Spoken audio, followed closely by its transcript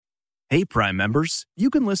Hey, Prime members, you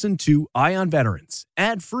can listen to Eye on Veterans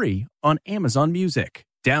ad-free on Amazon Music.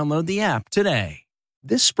 Download the app today.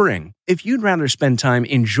 This spring, if you'd rather spend time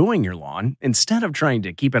enjoying your lawn instead of trying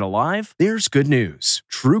to keep it alive, there's good news.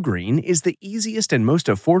 TruGreen is the easiest and most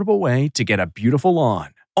affordable way to get a beautiful lawn.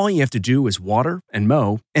 All you have to do is water and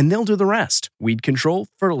mow, and they'll do the rest. Weed control,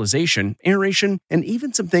 fertilization, aeration, and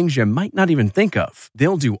even some things you might not even think of.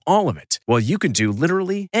 They'll do all of it, while you can do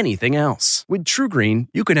literally anything else. With TruGreen,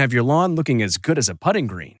 you can have your lawn looking as good as a putting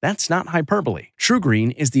green. That's not hyperbole.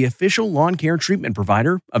 TruGreen is the official lawn care treatment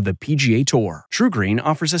provider of the PGA Tour. TruGreen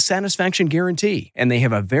offers a satisfaction guarantee, and they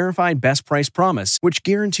have a verified best price promise, which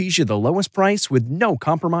guarantees you the lowest price with no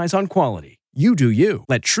compromise on quality. You do you.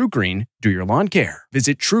 Let TruGreen do your lawn care.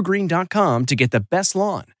 Visit TruGreen.com to get the best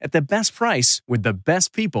lawn at the best price with the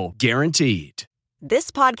best people guaranteed.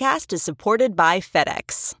 This podcast is supported by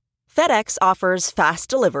FedEx. FedEx offers fast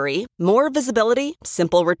delivery, more visibility,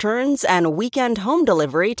 simple returns, and weekend home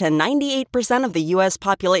delivery to 98% of the U.S.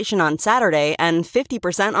 population on Saturday and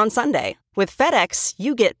 50% on Sunday. With FedEx,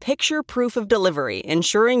 you get picture proof of delivery,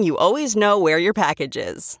 ensuring you always know where your package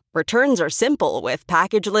is. Returns are simple with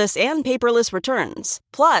packageless and paperless returns.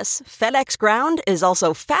 Plus, FedEx Ground is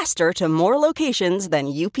also faster to more locations than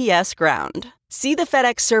UPS Ground. See the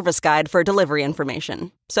FedEx service guide for delivery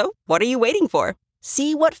information. So, what are you waiting for?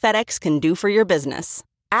 See what FedEx can do for your business.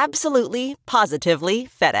 Absolutely, positively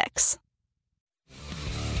FedEx.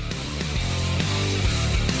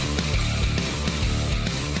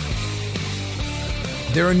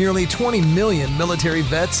 There are nearly 20 million military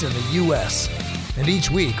vets in the U.S., and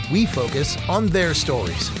each week we focus on their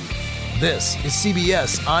stories. This is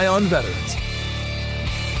CBS Eye on Veterans.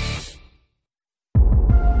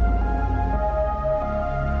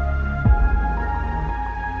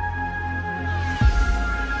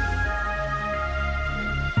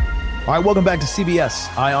 All right, welcome back to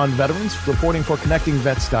CBS Eye on Veterans, reporting for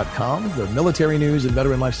ConnectingVets.com, the military news and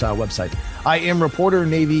veteran lifestyle website. I am reporter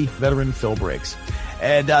Navy veteran Phil Briggs.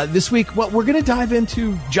 And this week, we're going to dive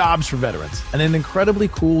into jobs for veterans and an incredibly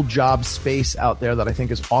cool job space out there that I think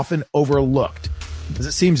is often overlooked, because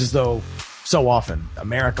it seems as though so often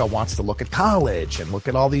America wants to look at college and look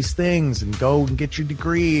at all these things and go and get your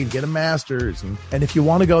degree and get a master's. And if you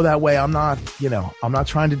want to go that way, I'm not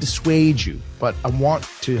trying to dissuade you, but I want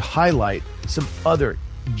to highlight some other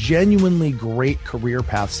genuinely great career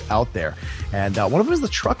paths out there. And one of them is the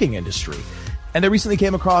trucking industry. And I recently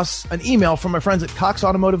came across an email from my friends at Cox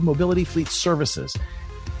Automotive Mobility Fleet Services.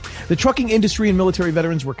 The trucking industry and military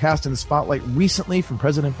veterans were cast in the spotlight recently from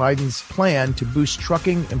President Biden's plan to boost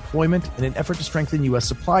trucking employment in an effort to strengthen U.S.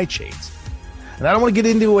 supply chains. And I don't want to get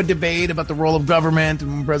into a debate about the role of government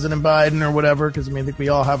and President Biden or whatever, because I think we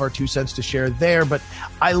all have our 2 cents to share there. But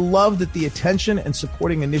I love that the attention and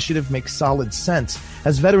supporting initiative makes solid sense,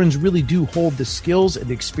 as veterans really do hold the skills and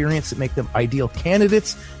experience that make them ideal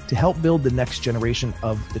candidates to help build the next generation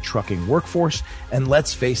of the trucking workforce. And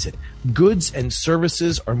let's face it, goods and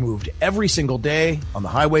services are moved every single day on the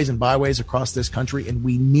highways and byways across this country, and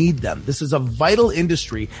we need them. This is a vital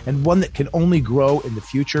industry and one that can only grow in the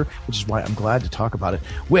future, which is why I'm glad to talk about it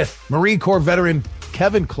with Marine Corps veteran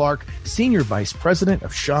Kevin Clark, Senior Vice President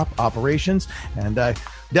of Shop Operations. And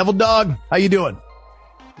Devil Dog, how you doing?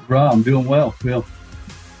 Rob, I'm doing well, Phil.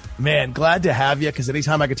 Man, glad to have you, because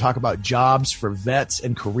anytime I could talk about jobs for vets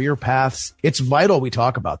and career paths, it's vital we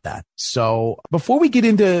talk about that. So before we get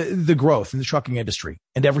into the growth in the trucking industry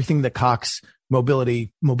and everything that Cox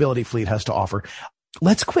Mobility Fleet has to offer,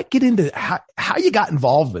 let's quick get into how you got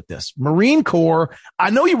involved with this. Marine Corps,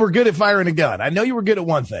 I know you were good at firing a gun. I know you were good at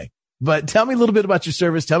one thing, but tell me a little bit about your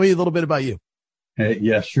service. Tell me a little bit about you.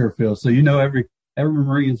 Yeah, sure, Phil. So, every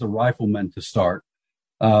Marine's a rifleman to start.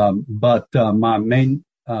 But my main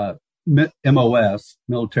MOS,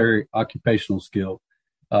 military occupational skill,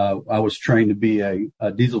 I was trained to be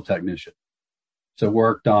a diesel technician. So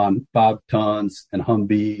worked on 5 tons and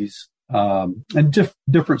Humvees, and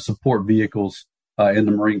different support vehicles in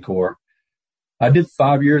the Marine Corps. I did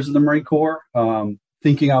 5 years in the Marine Corps,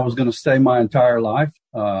 thinking I was going to stay my entire life.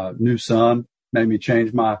 New son made me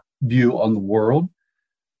change my view on the world.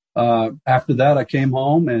 After that, I came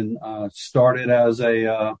home and started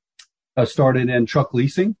in truck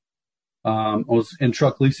leasing. I was in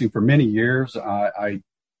truck leasing for many years. I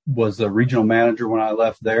was a regional manager when I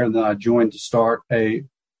left there, and then I joined to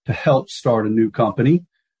help start a new company,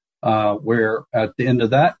 where at the end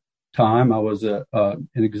of that time, I was an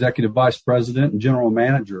executive vice president and general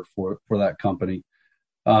manager for that company.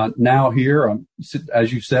 Now here,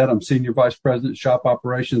 as you said, I'm senior vice president, shop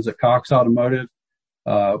operations at Cox Automotive.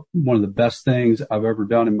 One of the best things I've ever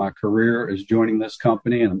done in my career is joining this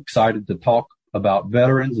company, and I'm excited to talk about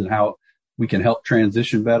veterans and how we can help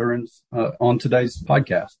transition veterans on today's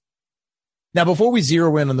podcast. Now, before we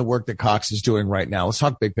zero in on the work that Cox is doing right now, let's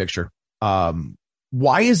talk big picture.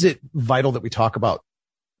 Why is it vital that we talk about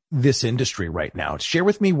this industry right now? Share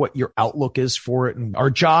with me what your outlook is for it. And are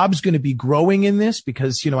jobs going to be growing in this?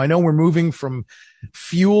 Because, I know we're moving from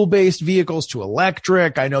fuel-based vehicles to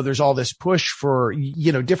electric. I know there's all this push for,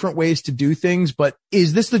 different ways to do things, but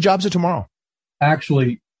is this the jobs of tomorrow?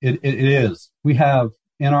 Actually, it is. We have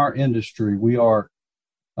in our industry, we are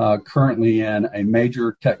currently in a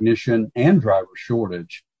major technician and driver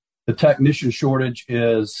shortage. The technician shortage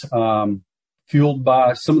is fueled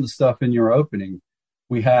by some of the stuff in your opening.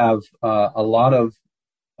 We have a lot of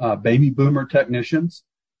baby boomer technicians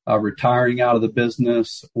retiring out of the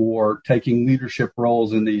business or taking leadership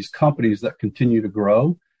roles in these companies that continue to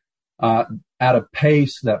grow at a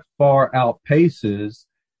pace that far outpaces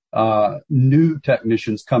new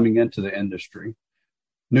technicians coming into the industry.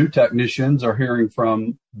 New technicians are hearing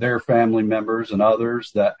from their family members and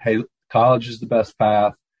others that, hey, college is the best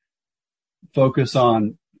path. Focus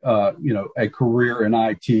on a career in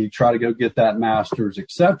IT, try to go get that master's,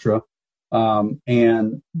 etc.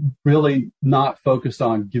 And really not focused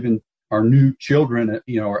on giving our new children,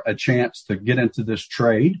 a chance to get into this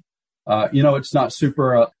trade. It's not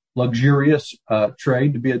super luxurious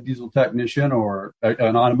trade to be a diesel technician or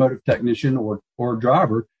an automotive technician or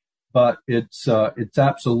driver, but it's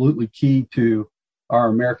absolutely key to our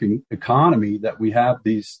American economy that we have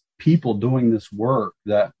these people doing this work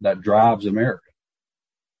that drives America.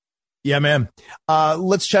 Yeah, man.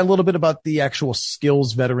 Let's chat a little bit about the actual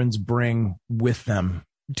skills veterans bring with them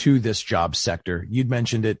to this job sector. You'd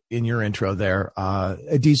mentioned it in your intro there,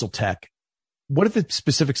 a diesel tech. What are the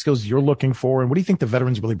specific skills you're looking for, and what do you think the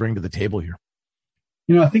veterans really bring to the table here?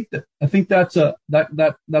 I think that's a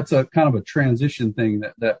kind of a transition thing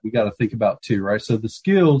that we got to think about too, right? So the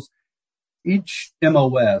skills, each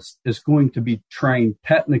MOS is going to be trained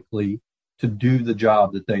technically to do the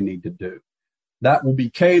job that they need to do. That will be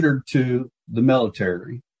catered to the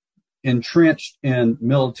military, entrenched in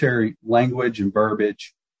military language and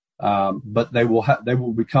verbiage, but they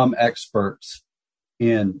will become experts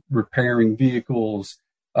in repairing vehicles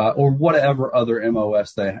or whatever other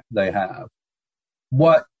MOS they have.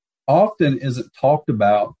 What often isn't talked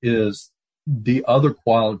about is the other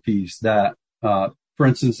qualities that, for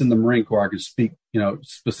instance, in the Marine Corps, I could speak,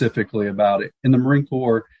 specifically about it. In the Marine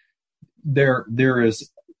Corps, there is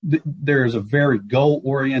a very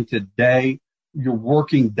goal-oriented day. You're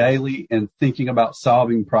working daily and thinking about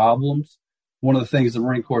solving problems. One of the things the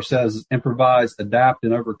Marine Corps says is improvise, adapt,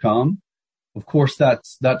 and overcome. Of course,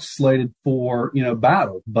 that's slated for,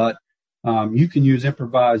 battle, but you can use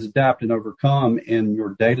improvise, adapt, and overcome in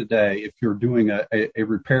your day-to-day. If you're doing a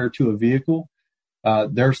repair to a vehicle,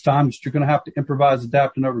 there's times you're going to have to improvise,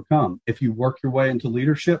 adapt, and overcome. If you work your way into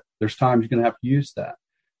leadership, there's times you're going to have to use that.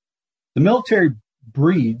 The military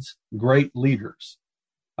breeds great leaders.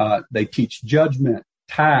 They teach judgment,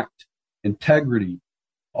 tact, integrity,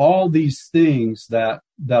 all these things that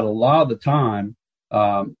a lot of the time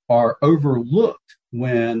are overlooked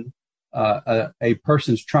when a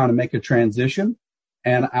person's trying to make a transition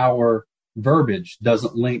and our verbiage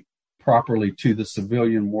doesn't link properly to the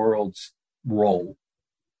civilian world's role.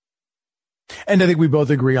 And I think we both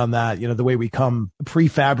agree on that. The way we come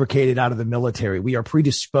prefabricated out of the military, we are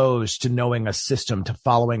predisposed to knowing a system, to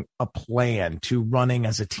following a plan, to running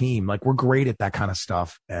as a team. Like, we're great at that kind of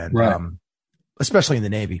stuff. And, right. Especially in the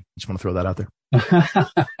Navy. Just want to throw that out there.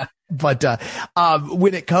 But,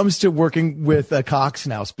 when it comes to working with Cox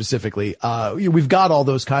now specifically, we've got all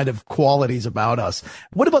those kind of qualities about us.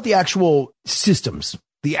 What about the actual systems?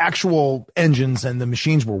 The actual engines and the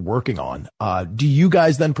machines we're working on, do you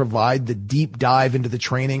guys then provide the deep dive into the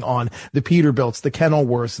training on the Peterbilts, the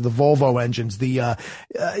Kenilworths, the Volvo engines, the,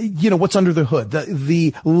 what's under the hood,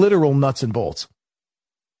 the literal nuts and bolts?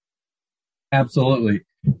 Absolutely.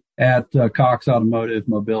 At Cox Automotive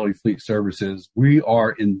Mobility Fleet Services, we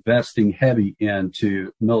are investing heavy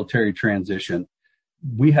into military transition.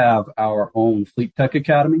 We have our own Fleet Tech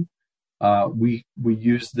Academy. We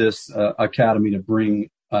use this academy to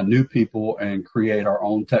bring new people and create our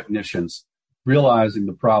own technicians, realizing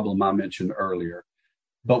the problem I mentioned earlier.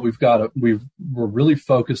 But we're really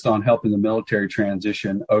focused on helping the military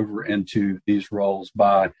transition over into these roles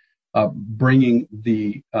by bringing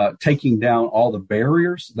taking down all the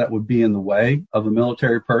barriers that would be in the way of a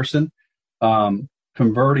military person,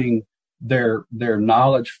 converting their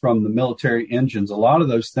knowledge from the military engines. A lot of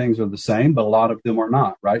those things are the same, but a lot of them are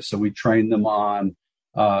not, right? So we train them on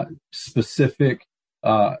specific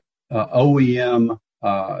OEM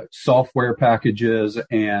software packages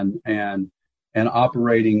and and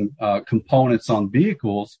operating components on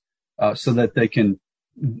vehicles so that they can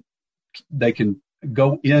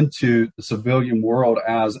go into the civilian world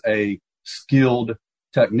as a skilled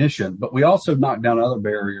technician. But we also knock down other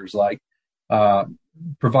barriers like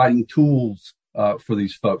providing tools for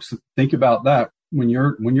these folks. Think about that. When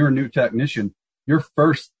you're a new technician, your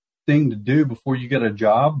first thing to do before you get a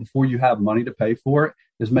job, before you have money to pay for it,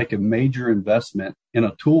 is make a major investment in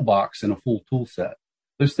a toolbox and a full tool set.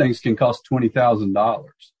 Those things can cost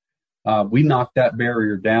 $20,000. We knock that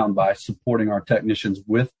barrier down by supporting our technicians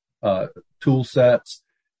with tool sets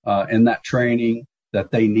and that training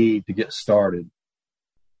that they need to get started.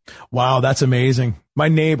 Wow, that's amazing. My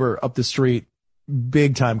neighbor up the street,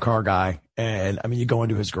 big time car guy. And I mean, you go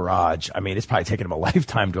into his garage. I mean, it's probably taken him a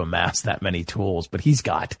lifetime to amass that many tools, but he's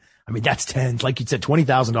got, I mean, that's tens, like you said,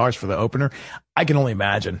 $20,000 for the opener. I can only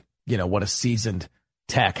imagine, what a seasoned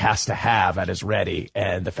tech has to have at his ready.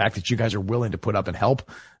 And the fact that you guys are willing to put up and help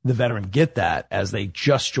the veteran get that as they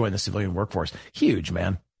just join the civilian workforce. Huge,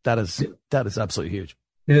 man. That is absolutely huge.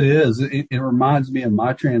 It is. It reminds me of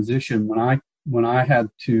my transition when I had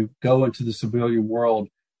to go into the civilian world.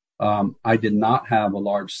 I did not have a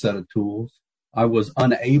large set of tools. I was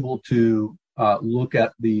unable to look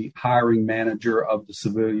at the hiring manager of the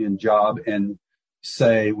civilian job and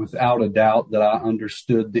say without a doubt that I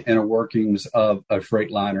understood the inner workings of a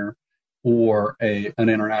Freightliner or an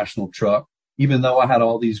international truck. Even though I had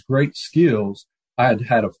all these great skills, I had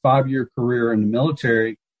had a 5-year career in the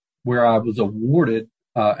military where I was awarded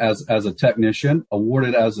as a technician,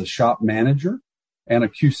 awarded as a shop manager and a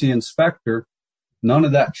QC inspector. None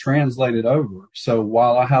of that translated over. So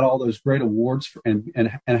while I had all those great awards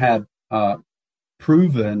and had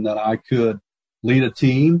proven that I could lead a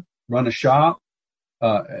team, run a shop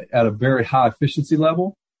at a very high efficiency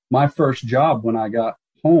level, my first job when I got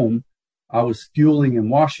home, I was fueling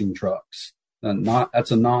and washing trucks. And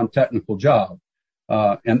that's a non-technical job.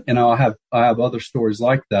 And I have other stories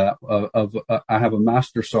like that. I have a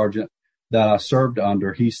master sergeant that I served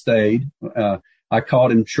under. He stayed. I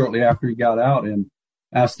called him shortly after he got out and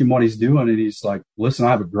asked him what he's doing. And he's like, listen, I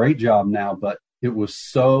have a great job now, but it was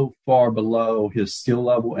so far below his skill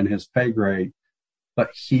level and his pay grade. But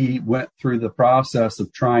he went through the process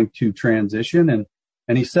of trying to transition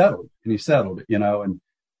and he settled, and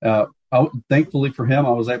thankfully for him,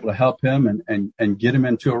 I was able to help him and get him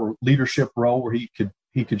into a leadership role where he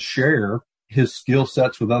could share his skill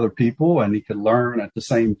sets with other people and he could learn at the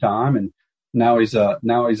same time. And now he's a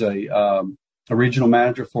regional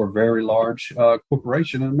manager for a very large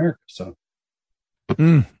corporation in America. So,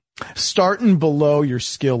 starting below your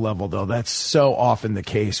skill level, though, that's so often the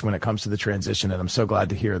case when it comes to the transition. And I'm so glad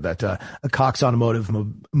to hear that a Cox Automotive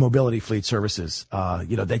Mobility Fleet Services,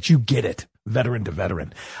 that you get it veteran to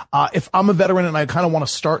veteran. If I'm a veteran and I kind of want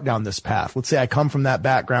to start down this path, let's say I come from that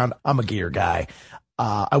background, I'm a gear guy.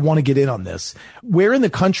 I want to get in on this. Where in the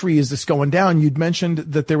country is this going down? You'd mentioned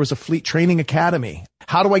that there was a fleet training academy.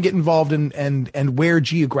 How do I get involved and where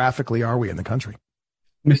geographically are we in the country?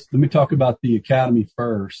 Let me talk about the academy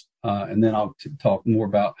first, and then I'll talk more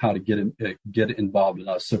about how to get involved in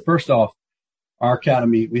us. So first off, our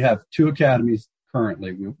academy, we have 2 academies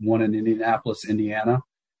currently. One in Indianapolis, Indiana,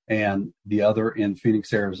 and the other in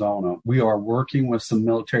Phoenix, Arizona. We are working with some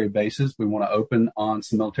military bases. We want to open on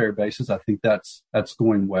some military bases. I think that's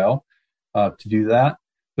going well to do that.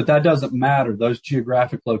 But that doesn't matter. Those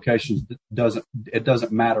geographic locations it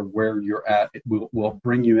doesn't matter where you're at. We'll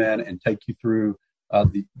bring you in and take you through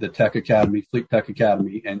the Tech Academy, Fleet Tech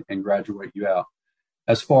Academy, and graduate you out.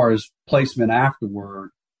 As far as placement afterward,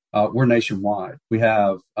 we're nationwide. We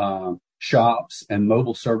have shops and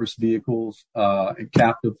mobile service vehicles and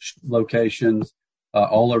captive locations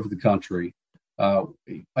all over the country.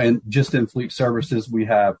 And just in fleet services, we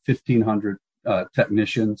have 1,500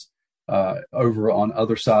 technicians over on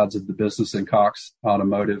other sides of the business in Cox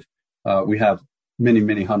Automotive. We have many,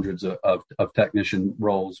 many hundreds of technician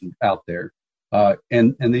roles out there.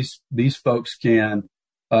 And these folks can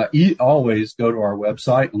always go to our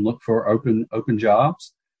website and look for open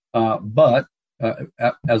jobs. But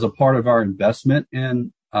as a part of our investment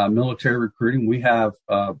in military recruiting, we have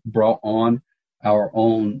brought on our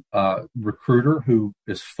own recruiter who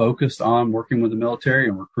is focused on working with the military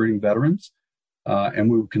and recruiting veterans. And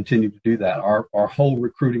we will continue to do that. Our whole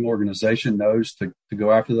recruiting organization knows to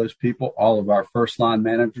go after those people. All of our first line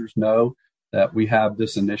managers know that we have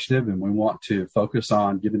this initiative and we want to focus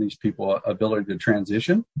on giving these people ability to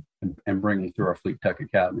transition and bring them through our Fleet Tech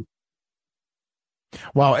Academy.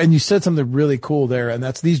 Wow. And you said something really cool there, and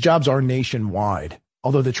that's these jobs are nationwide.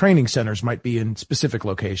 although the training centers might be in specific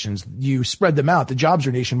locations, you spread them out. The jobs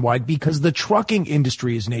are nationwide because the trucking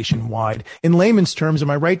industry is nationwide. In layman's terms, am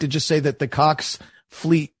I right to just say that the Cox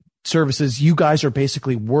Fleet Services, you guys are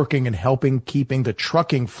basically working and helping keeping the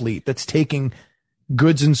trucking fleet that's taking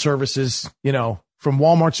goods and services, you know, from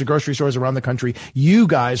Walmarts to grocery stores around the country? You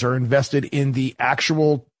guys are invested in the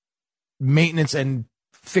actual maintenance and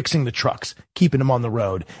fixing the trucks, keeping them on the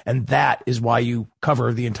road. And that is why you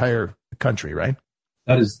cover the entire country, right?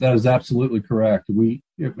 That is absolutely correct.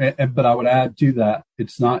 But I would add to that,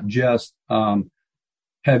 it's not just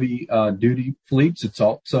heavy duty fleets. It's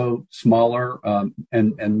also smaller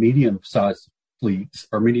and medium sized fleets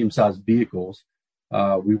or medium sized vehicles.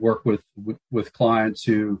 We work with clients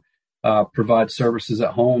who provide services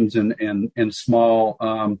at homes and small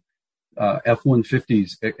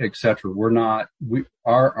F-150s, et cetera.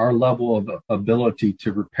 Our level of ability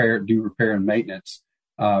to do repair and maintenance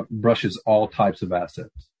brushes all types of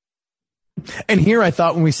assets. And here I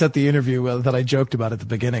thought when we set the interview that I joked about at the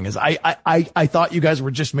beginning is I thought you guys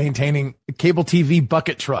were just maintaining cable TV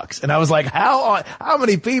bucket trucks. And I was like, how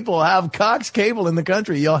many people have Cox Cable in the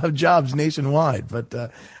country? Y'all have jobs nationwide.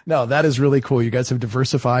 But no, that is really cool. You guys have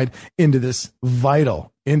diversified into this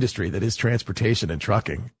vital industry that is transportation and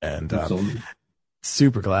trucking. And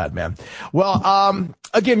super glad, man. Well,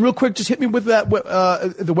 again, real quick, just hit me with that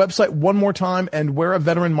the website one more time and where a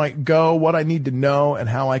veteran might go, what I need to know, and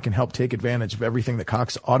how I can help take advantage of everything that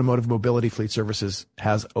Cox Automotive Mobility Fleet Services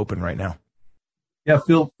has open right now. Yeah,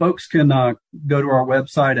 Phil, folks can go to our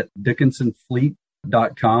website at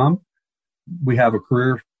dickinsonfleet.com. We have a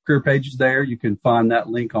career pages there. You can find that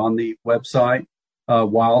link on the website.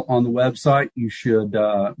 While on the website, you should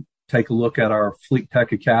take a look at our Fleet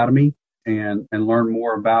Tech Academy and learn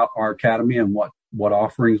more about our academy and what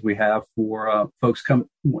offerings we have for folks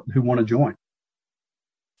who want to join.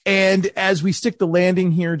 And as we stick the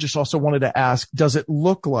landing here, just also wanted to ask, does it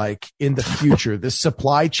look like in the future, this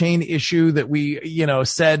supply chain issue that we,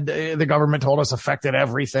 said the government told us affected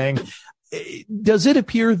everything, does it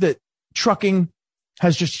appear that trucking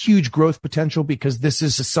has just huge growth potential because this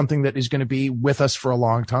is something that is going to be with us for a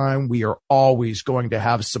long time? We are always going to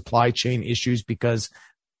have supply chain issues because,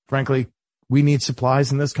 frankly, we need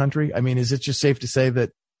supplies in this country. I mean, is it just safe to say that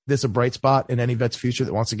this is a bright spot in any vet's future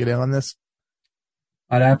that wants to get in on this?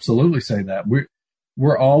 I'd absolutely say that.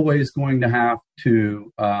 We're always going to have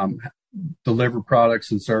to deliver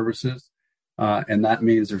products and services, and that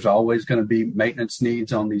means there's always going to be maintenance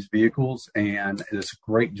needs on these vehicles, and it's a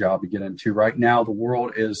great job to get into. Right now, the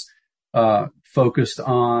world is focused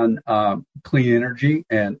on clean energy,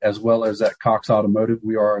 and as well as at Cox Automotive,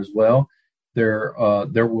 we are as well. There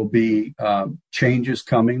will be changes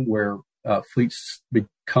coming where fleets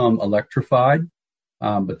become electrified,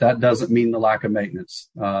 but that doesn't mean the lack of maintenance.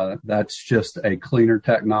 That's just a cleaner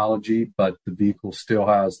technology, but the vehicle still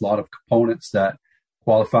has a lot of components that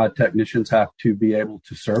qualified technicians have to be able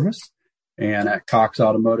to service. And at Cox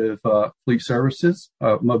Automotive Fleet Services,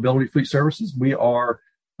 Mobility Fleet Services, we are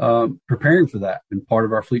preparing for that. And part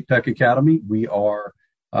of our Fleet Tech Academy, we are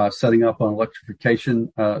setting up an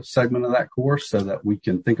electrification segment of that course so that we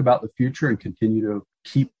can think about the future and continue to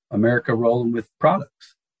keep America rolling with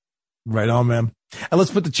products. Right on, man. And let's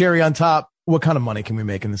put the cherry on top. What kind of money can we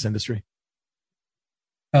make in this industry?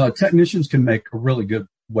 Technicians can make a really good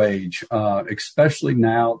wage, especially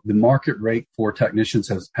now. The market rate for technicians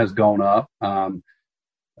has gone up. We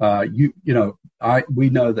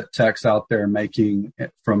know that techs out there making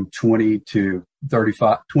from 20 to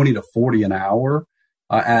 40 an hour.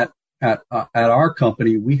 At our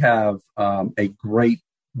company, we have a great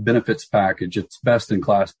benefits package. It's best in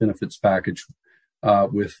class benefits package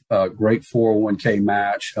with a great 401k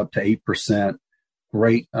match up to 8%,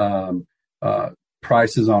 great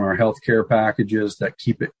prices on our healthcare packages that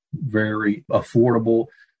keep it very affordable,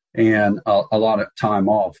 and a lot of time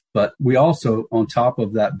off. But we also, on top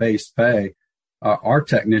of that base pay, our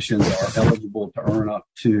technicians are eligible to earn up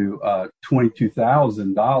to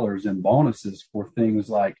 $22,000 in bonuses for things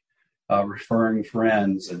like referring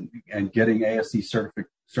friends and getting ASE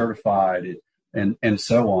certified and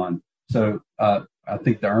so on. So I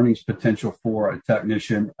think the earnings potential for a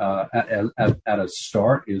technician at a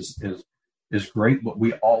start is great, but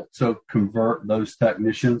we also convert those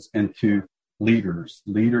technicians into leaders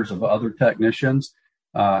of other technicians.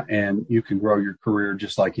 And you can grow your career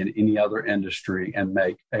just like in any other industry and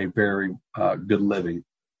make a very good living.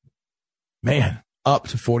 Man, up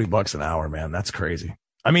to $40 an hour, man. That's crazy.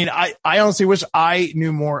 I mean, I honestly wish I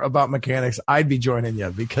knew more about mechanics. I'd be joining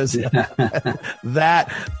you because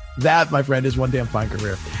that, my friend, is one damn fine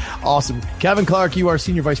career. Awesome. Kevin Clark, you are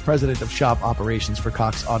Senior Vice President of Shop Operations for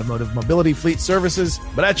Cox Automotive Mobility Fleet Services.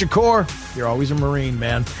 But at your core, you're always a Marine,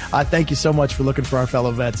 man. Thank you so much for looking for our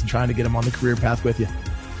fellow vets and trying to get them on the career path with you.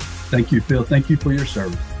 Thank you, Phil. Thank you for your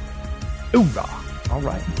service. Hoorah. All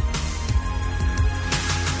right.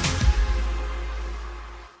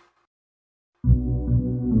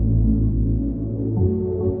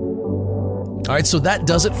 All right, so that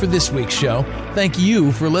does it for this week's show. Thank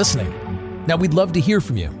you for listening. Now, we'd love to hear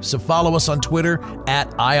from you, so follow us on Twitter at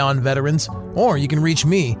IonVeterans, or you can reach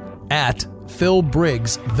me at Phil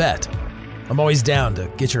Briggs Vet. I'm always down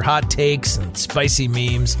to get your hot takes and spicy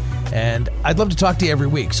memes, and I'd love to talk to you every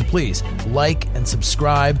week, so please like and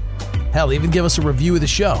subscribe. Hell, even give us a review of the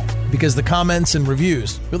show, because the comments and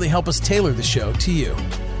reviews really help us tailor the show to you.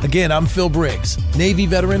 Again, I'm Phil Briggs, Navy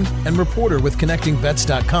veteran and reporter with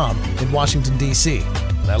ConnectingVets.com in Washington, D.C.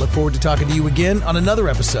 And I look forward to talking to you again on another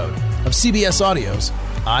episode of CBS Audio's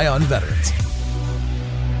Eye on Veterans.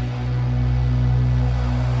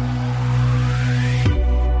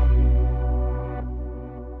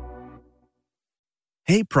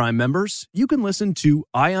 Hey, Prime members, you can listen to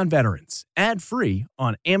Eye on Veterans ad-free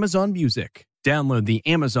on Amazon Music. Download the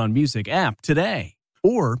Amazon Music app today.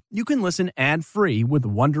 Or you can listen ad-free with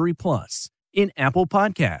Wondery Plus in Apple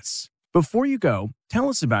Podcasts. Before you go, tell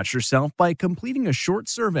us about yourself by completing a short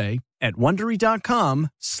survey at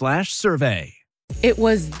Wondery.com/survey. It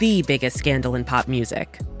was the biggest scandal in pop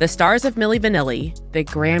music. The stars of Milli Vanilli, the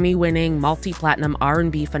Grammy-winning multi-platinum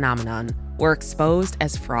R&B phenomenon, were exposed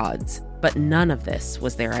as frauds. But none of this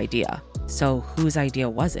was their idea. So whose idea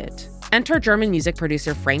was it? Enter German music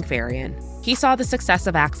producer Frank Farian. He saw the success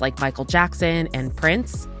of acts like Michael Jackson and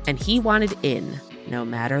Prince, and he wanted in, no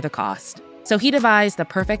matter the cost. So he devised the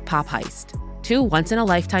perfect pop heist. Two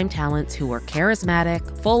once-in-a-lifetime talents who were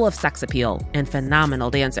charismatic, full of sex appeal, and phenomenal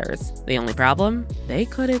dancers. The only problem? They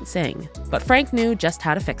couldn't sing. But Frank knew just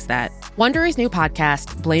how to fix that. Wondery's new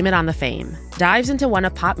podcast, Blame It on the Fame, dives into one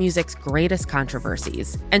of pop music's greatest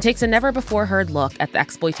controversies and takes a never-before-heard look at the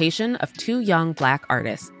exploitation of two young Black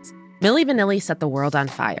artists. Milli Vanilli set the world on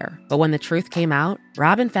fire, but when the truth came out,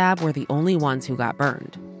 Rob and Fab were the only ones who got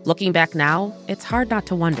burned. Looking back now, it's hard not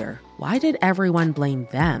to wonder, why did everyone blame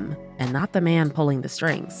them and not the man pulling the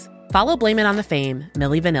strings? Follow Blame It on the Fame,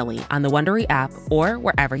 Milli Vanilli on the Wondery app or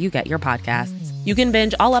wherever you get your podcasts. You can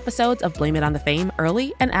binge all episodes of Blame It on the Fame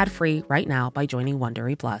early and ad-free right now by joining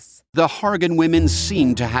Wondery Plus. The Hargan women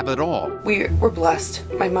seemed to have it all. We were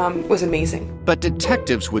blessed. My mom was amazing. But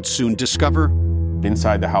detectives would soon discover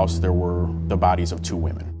inside the house, there were the bodies of two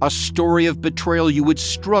women. A story of betrayal you would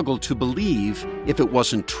struggle to believe if it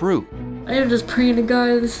wasn't true. I am just praying to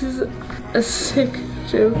God, this is a sick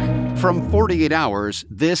joke. From 48 Hours,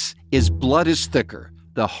 this is Blood is Thicker,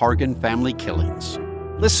 The Hargan Family Killings.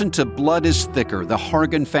 Listen to Blood is Thicker, The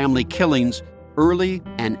Hargan Family Killings early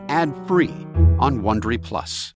and ad-free on Wondery Plus.